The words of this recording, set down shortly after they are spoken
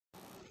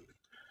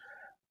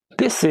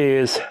This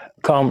is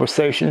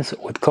Conversations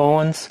with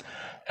Coens,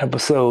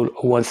 episode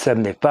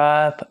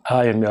 175.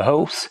 I am your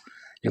host,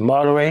 your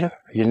moderator,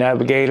 your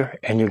navigator,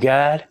 and your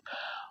guide,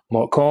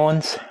 Mark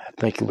Coens.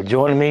 Thank you for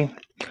joining me.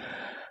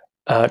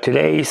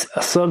 Today's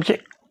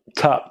subject,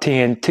 Top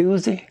 10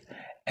 Tuesday,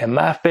 and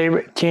my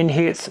favorite 10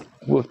 hits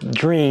with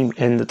Dream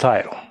in the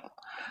title.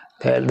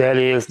 That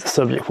is the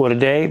subject for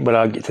today, but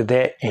I'll get to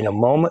that in a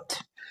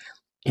moment.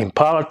 In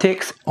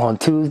politics, on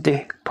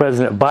Tuesday,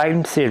 President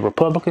Biden said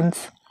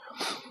Republicans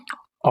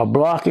are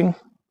blocking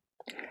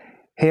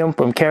him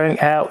from carrying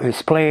out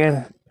his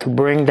plan to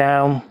bring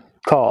down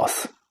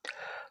costs.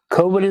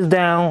 COVID is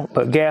down,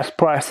 but gas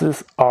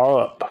prices are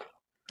up.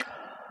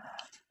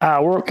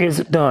 Our work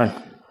isn't done.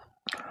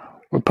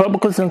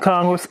 Republicans in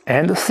Congress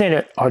and the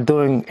Senate are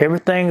doing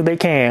everything they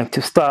can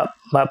to stop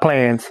my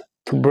plans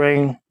to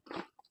bring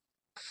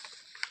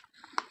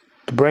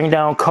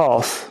down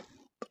costs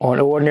on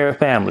ordinary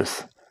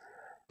families.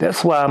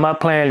 That's why my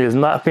plan is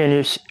not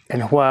finished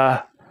and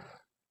why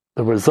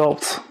the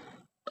results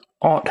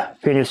aren't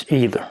finished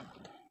either,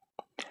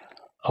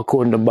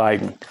 according to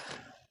Biden.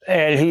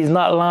 And he's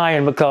not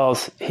lying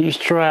because he's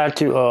trying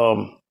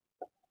to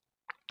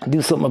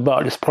do something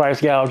about this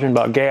price gouging,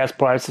 about gas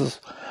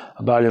prices,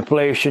 about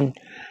inflation.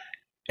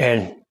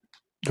 And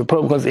the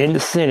Republicans in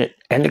the Senate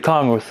and the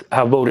Congress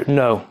have voted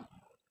no.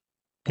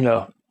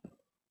 No.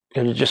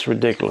 It's just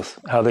ridiculous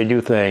how they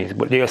do things.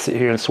 But they'll sit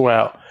here and swear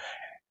out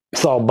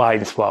it's all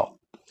Biden's fault.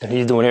 And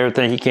he's doing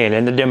everything he can,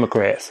 and the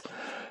Democrats,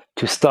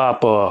 to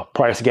stop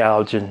price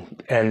gouging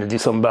and to do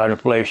something about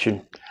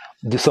inflation,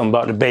 do something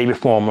about the baby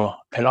formula,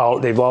 and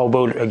they've all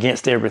voted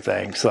against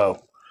everything.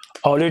 So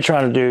all they're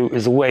trying to do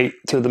is wait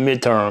till the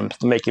midterms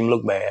to make him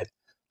look bad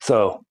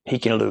so he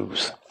can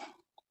lose.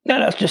 Now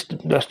that's just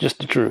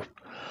the truth.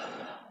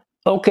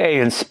 Okay,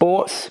 in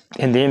sports,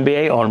 in the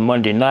NBA on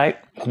Monday night,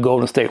 the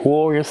Golden State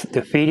Warriors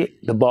defeated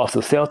the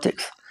Boston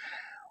Celtics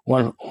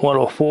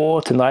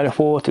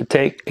 104-94 to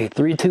take a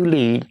 3-2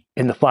 lead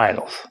in the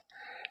finals.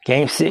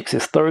 Game 6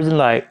 is Thursday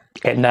night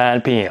at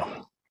 9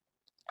 p.m.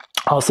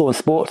 Also in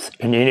sports,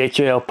 in the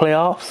NHL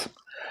playoffs,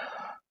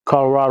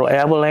 Colorado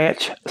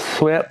Avalanche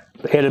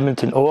swept the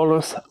Edmonton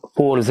Oilers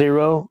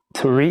 4-0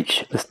 to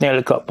reach the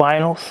Stanley Cup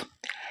Finals,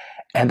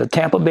 and the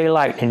Tampa Bay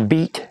Lightning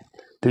beat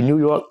the New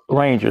York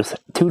Rangers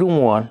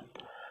 2-1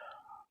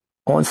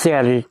 on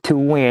Saturday to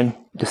win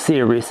the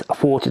series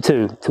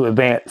 4-2 to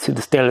advance to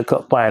the Stanley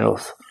Cup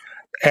Finals.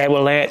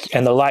 Avalanche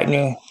and the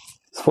Lightning's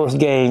first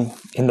game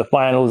in the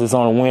finals is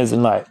on a Wednesday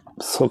night.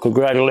 So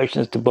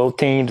congratulations to both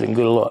teams and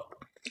good luck.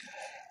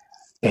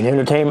 In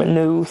entertainment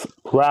news,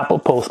 rapper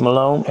Post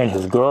Malone and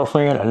his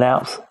girlfriend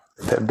announced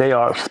that they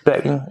are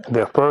expecting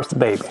their first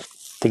baby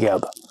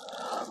together.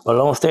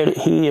 Malone stated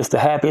he is the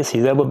happiest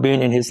he's ever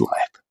been in his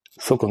life.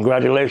 So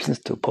congratulations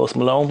to Post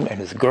Malone and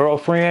his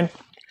girlfriend.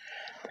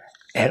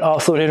 And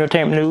also in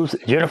entertainment news,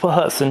 Jennifer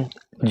Hudson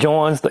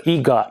joins the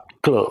EGOT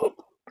Club.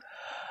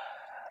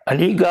 An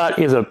EGOT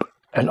is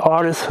an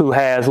artist who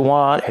has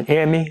won an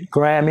Emmy,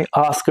 Grammy,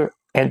 Oscar,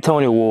 and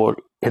Tony Award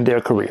in their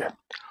career.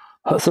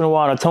 Hudson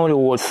won a Tony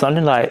Award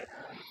Sunday night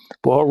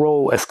for her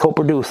role as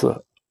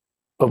co-producer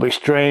of A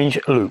Strange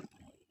Loop.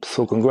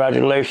 So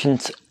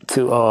congratulations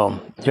to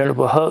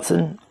Jennifer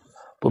Hudson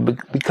for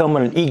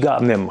becoming an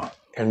EGOT member.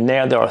 And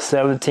now there are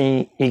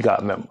 17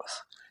 EGOT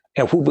members.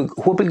 And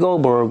Whoopi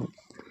Goldberg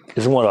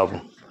is one of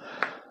them.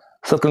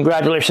 So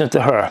congratulations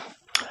to her.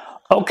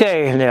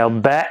 Okay, now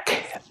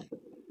back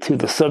to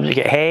the subject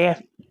at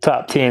hand,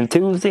 Top 10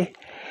 Tuesday,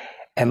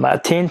 and my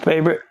 10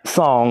 favorite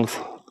songs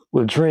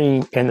with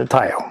Dream in the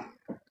title.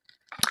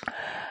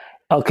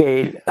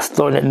 Okay,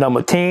 starting at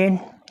number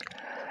 10,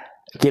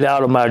 Get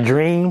Out of My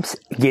Dreams,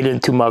 Get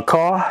Into My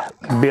Car,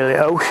 Billy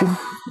Ocean,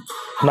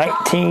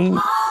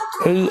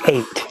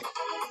 1988.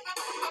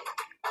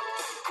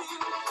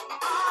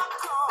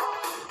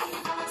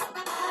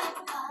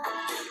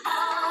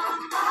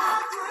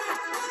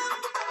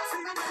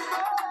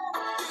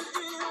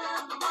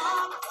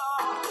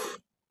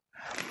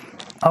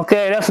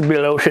 Okay, that's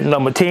Billy Ocean,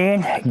 number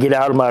 10. Get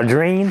Out of My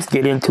Dreams,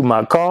 Get Into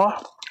My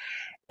Car.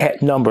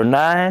 At number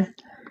 9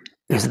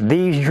 is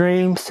These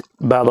Dreams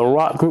by the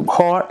rock group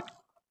Heart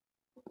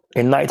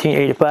in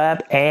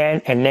 1985.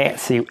 Ann and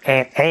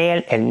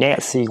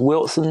Nancy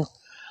Wilson.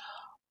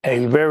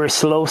 A very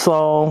slow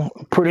song,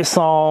 pretty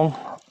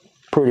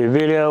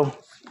video.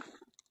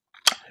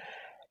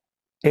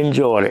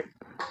 Enjoyed it.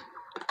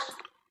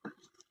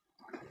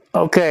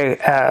 Okay,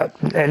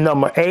 at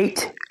number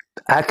 8,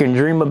 I Can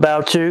Dream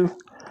About You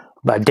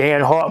by Dan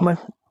Hartman.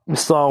 The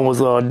song was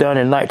done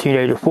in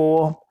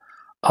 1984.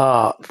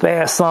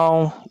 Fast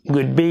song,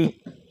 good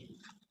beat,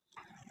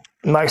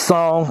 nice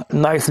song,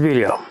 nice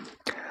video.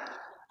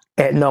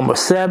 At number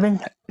 7,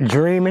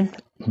 Dreaming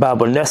by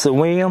Vanessa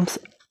Williams,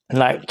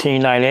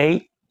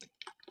 1998.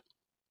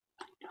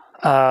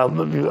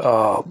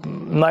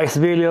 Nice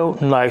video,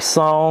 nice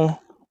song.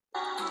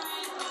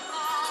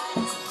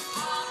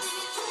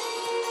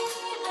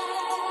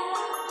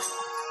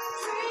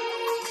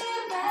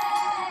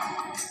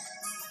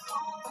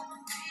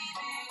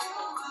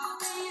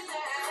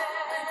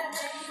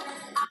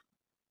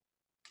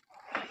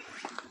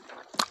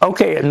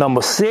 Okay, at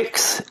number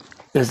 6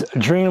 is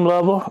Dream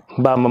Lover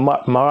by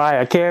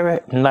Mariah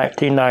Carey,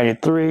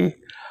 1993.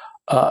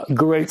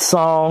 Great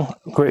song,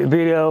 great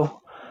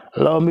video.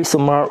 Love me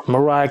some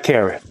Mariah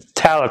Carey.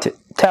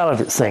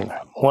 Talented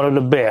singer. One of the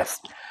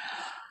best.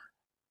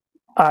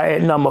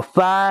 At number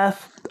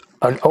 5,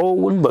 an old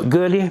one but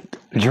goodie,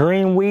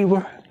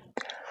 Dreamweaver.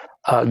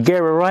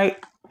 Gary Wright,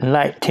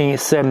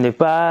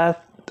 1975.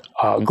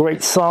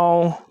 Great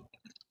song,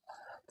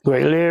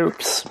 great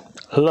lyrics.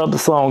 Love the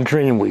song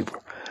Dreamweaver.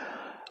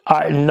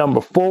 At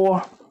number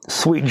 4,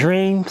 Sweet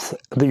Dreams,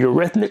 the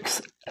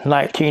Eurythmics,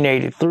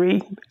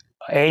 1983.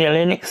 Annie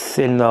Lennox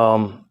and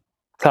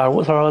God,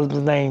 what's her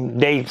husband's name?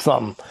 Dave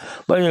something.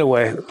 But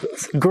anyway,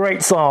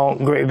 great song,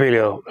 great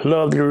video.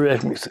 Love the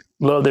Eurythmics,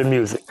 love their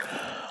music.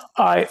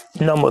 All right,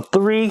 number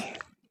 3,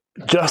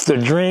 Just a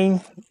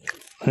Dream,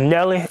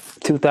 Nelly,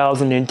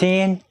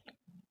 2010.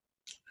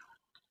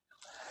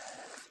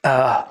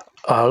 I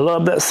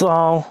love that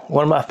song.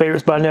 One of my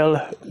favorites by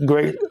Nelly.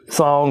 Great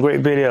song,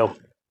 great video.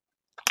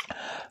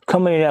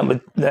 Coming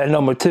in at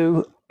number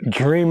 2,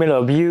 Dreaming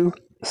of You,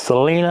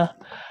 Selena,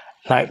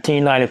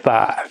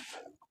 1995.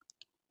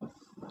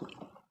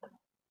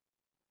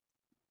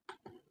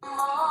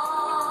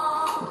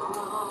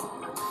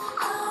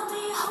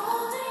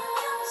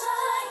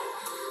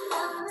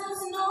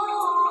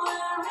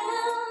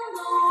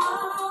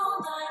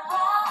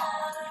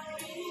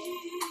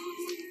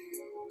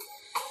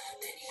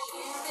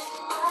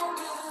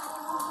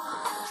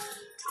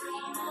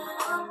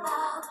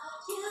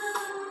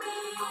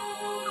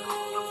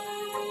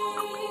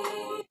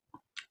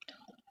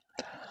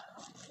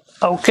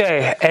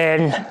 Okay,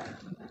 and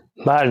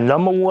my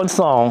number one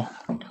song,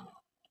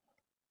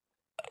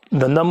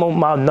 my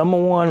number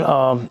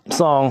one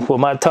song for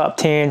my top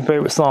 10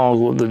 favorite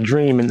songs with the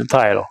dream in the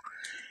title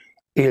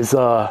is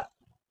Don't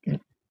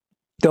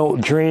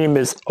Dream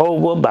It's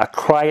Over by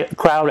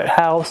Crowded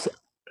House,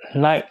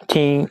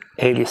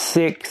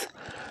 1986.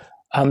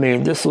 I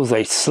mean, this was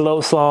a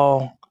slow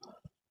song,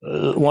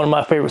 one of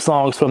my favorite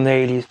songs from the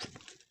 80s.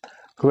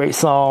 Great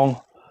song,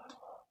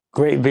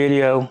 great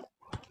video.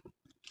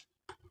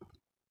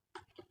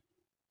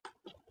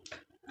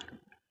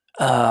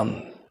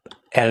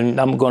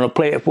 And I'm going to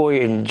play it for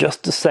you in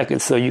just a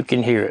second so you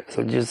can hear it.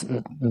 So just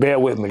bear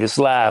with me. It's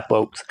live,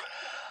 folks.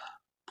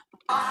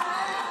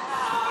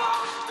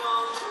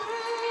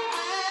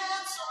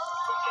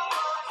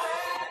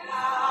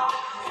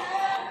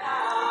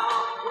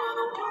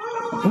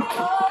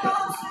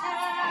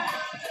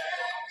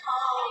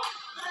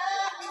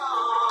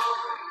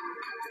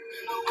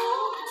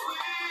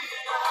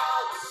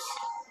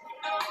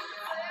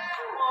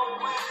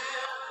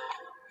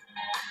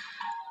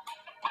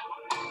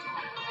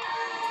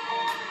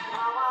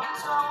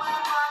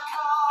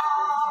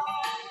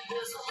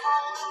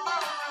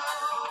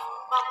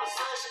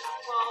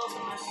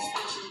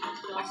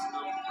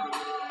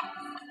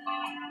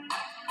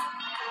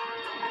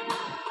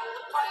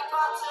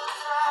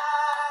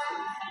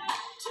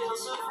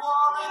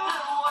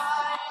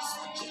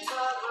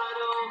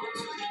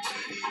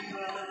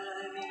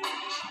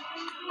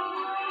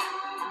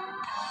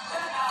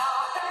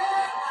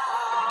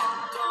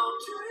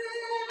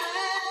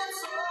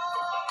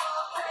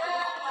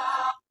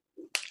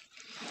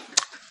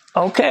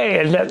 Okay,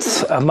 and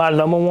that's my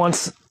number one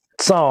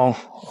song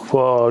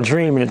for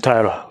Dream in the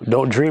title.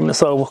 Don't Dream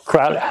It's Over,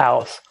 Crowded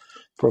House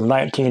from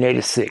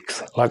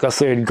 1986. Like I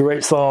said,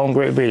 great song,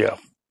 great video.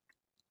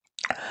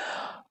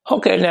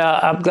 Okay, now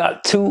I've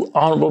got 2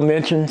 honorable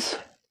mentions.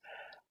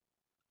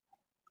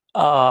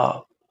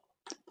 The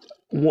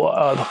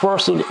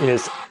first one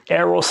is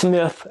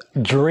Aerosmith,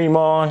 Dream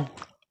On.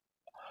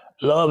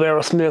 Love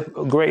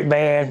Aerosmith, great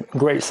band,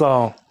 great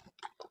song.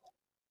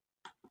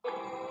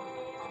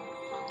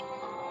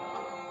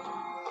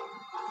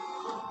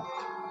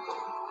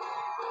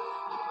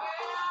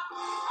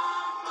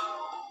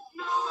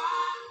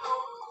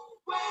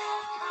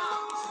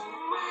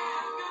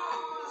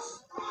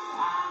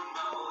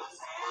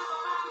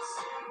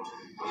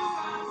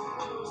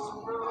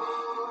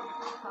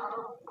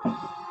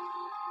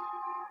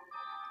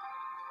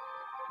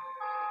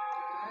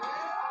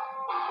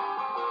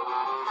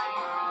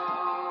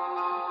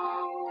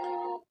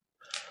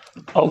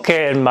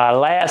 Okay, and my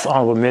last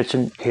honorable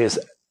mention is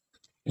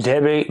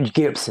Debbie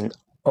Gibson,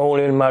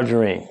 Only in My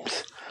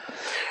Dreams.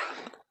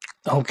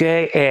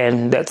 Okay,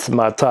 and that's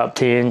my top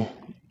 10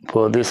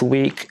 for this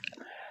week.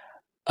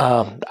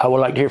 I would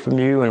like to hear from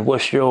you, and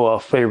what's your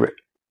favorite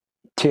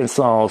 10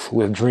 songs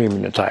with Dream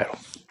in the title?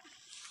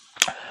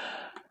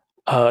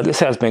 This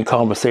has been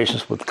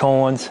Conversations with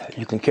Coins.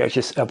 You can catch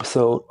this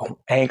episode on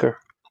Anchor,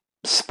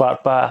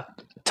 Spotify,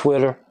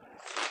 Twitter,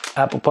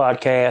 Apple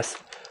Podcasts,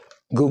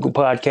 Google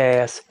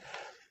Podcasts,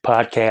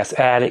 Podcast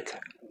Addict,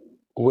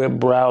 web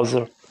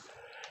browser,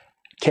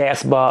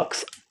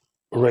 Castbox,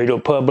 Radio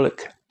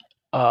Public,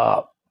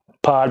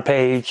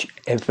 Podpage,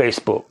 and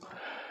Facebook.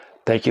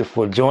 Thank you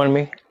for joining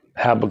me.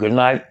 Have a good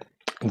night.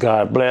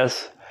 God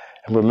bless.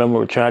 And remember,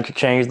 we're trying to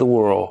change the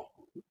world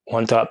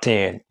one top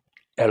 10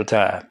 at a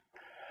time.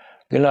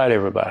 Good night,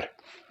 everybody.